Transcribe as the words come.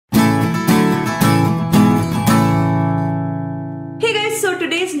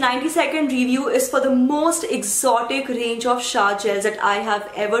today's 90-second review is for the most exotic range of shower gels that I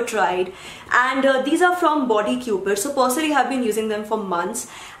have ever tried, and these are from Cupid. So personally I have been using them for months,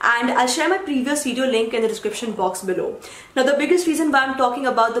 and I'll share my previous video link in the description box below. Now the biggest reason why I'm talking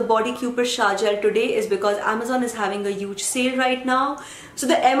about the Cupid shower gel today is because Amazon is having a huge sale right now. So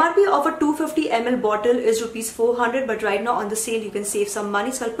the MRP of a 250 ml bottle is rupees 400, but right now on the sale you can save some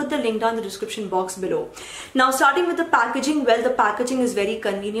money, so I'll put the link down in the description box below. Now starting with the packaging, well, the packaging is very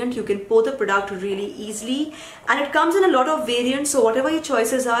convenient. You can pour the product really easily, and it comes in a lot of variants, so whatever your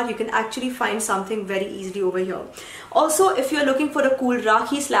choices are, you can actually find something very easily over here. Also, if you're looking for a cool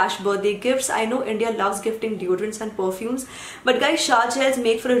Rakhi/birthday gifts, I know India loves gifting deodorants and perfumes, but guys, shower gels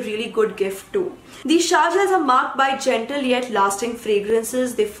make for a really good gift too. These shower gels are marked by gentle yet lasting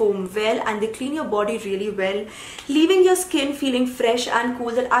fragrances. They foam well and they clean your body really well, leaving your skin feeling fresh and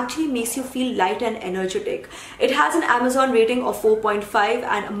cool. That actually makes you feel light and energetic. It has an Amazon rating of 4.5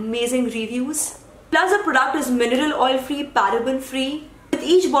 and amazing reviews. Plus the product is mineral oil free, paraben free, with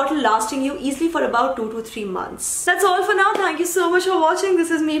each bottle lasting you easily for about 2 to 3 months. That's all for now. Thank you so much for watching. This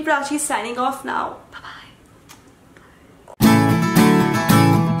is me, Prachi, signing off now. Bye bye.